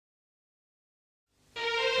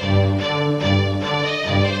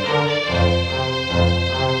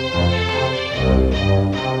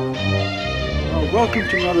welcome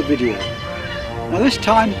to another video. Now this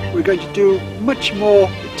time we're going to do much more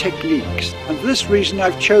techniques, and for this reason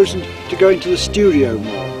I've chosen to go into the studio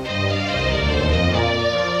more.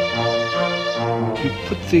 You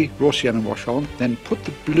put the raw sienna wash on, then put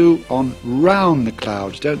the blue on round the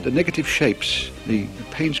clouds, the negative shapes. The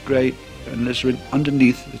paint's grey and there's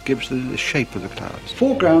underneath that gives the shape of the clouds.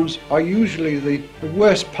 Foregrounds are usually the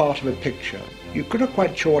worst part of a picture. You're not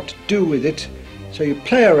quite sure what to do with it, so you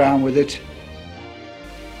play around with it.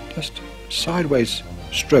 Just sideways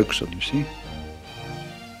strokes on, you see.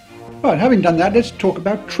 Right, having done that, let's talk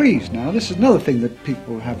about trees now. This is another thing that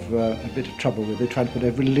people have a bit of trouble with. They try to put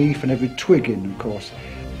every leaf and every twig in, of course.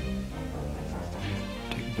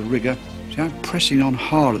 Take the rigger. See, I'm pressing on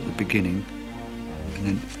hard at the beginning, and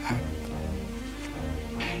then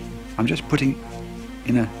I'm just putting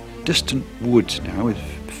in a distant woods now with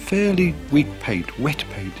fairly weak paint, wet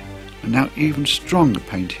paint, and now even stronger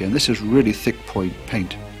paint here. And this is really thick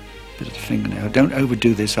paint. Bit of the fingernail. Don't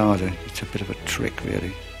overdo this either. It's a bit of a trick,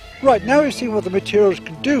 really. Right, now we've seen what the materials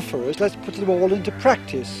can do for us, let's put them all into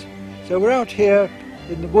practice. So we're out here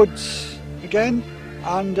in the woods again,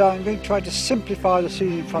 and I'm going to try to simplify the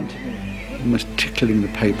scene in front of me. Almost tickling the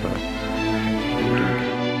paper.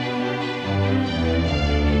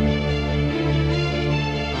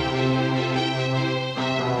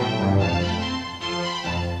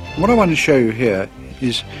 What I want to show you here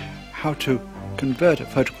is how to convert a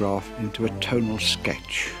photograph into a tonal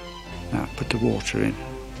sketch. Now put the water in.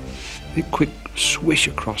 A quick swish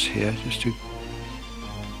across here just to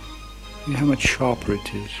see how much sharper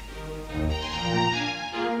it is.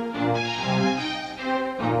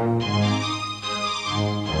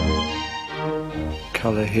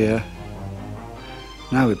 Colour here.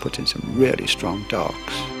 Now we put in some really strong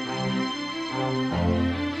darks.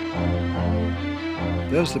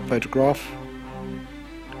 There's the photograph.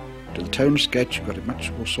 To the tone sketch, you've got it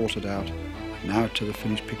much more sorted out. And now to the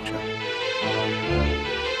finished picture.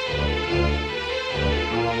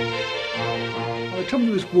 Well, the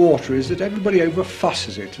trouble with water is that everybody over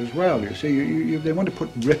fusses it as well. You see, they want to put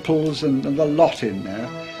ripples and the lot in there.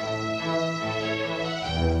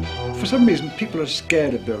 For some reason, people are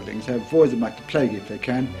scared of buildings. They avoid them like the plague if they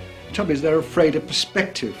can. The trouble is they're afraid of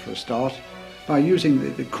perspective for a start. By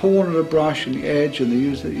using the corner of the brush and the edge, and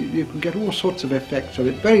you can get all sorts of effects of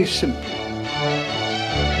it. Very simple.